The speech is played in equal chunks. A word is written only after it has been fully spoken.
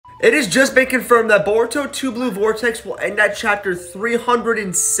It has just been confirmed that Boruto 2 Blue Vortex will end at chapter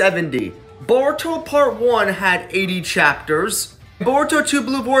 370. Boruto Part 1 had 80 chapters. Boruto 2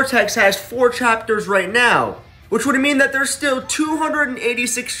 Blue Vortex has 4 chapters right now, which would mean that there's still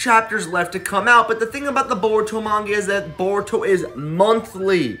 286 chapters left to come out. But the thing about the Boruto manga is that Boruto is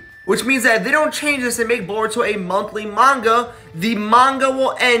monthly, which means that if they don't change this and make Boruto a monthly manga, the manga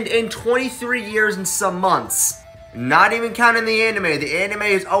will end in 23 years and some months. Not even counting the anime. The anime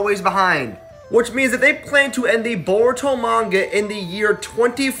is always behind. Which means that they plan to end the Boruto manga in the year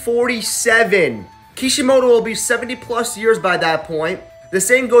 2047. Kishimoto will be 70 plus years by that point. The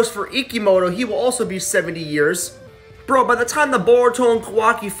same goes for Ikimoto. He will also be 70 years. Bro, by the time the Boruto and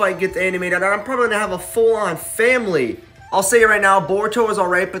Kawaki fight gets animated, I'm probably going to have a full-on family. I'll say it right now, Boruto was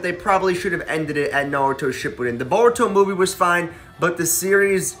alright, but they probably should have ended it at Naruto Shippuden. The Boruto movie was fine, but the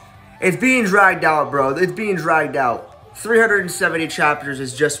series, it's being dragged out, bro. It's being dragged out. 370 chapters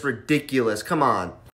is just ridiculous. Come on.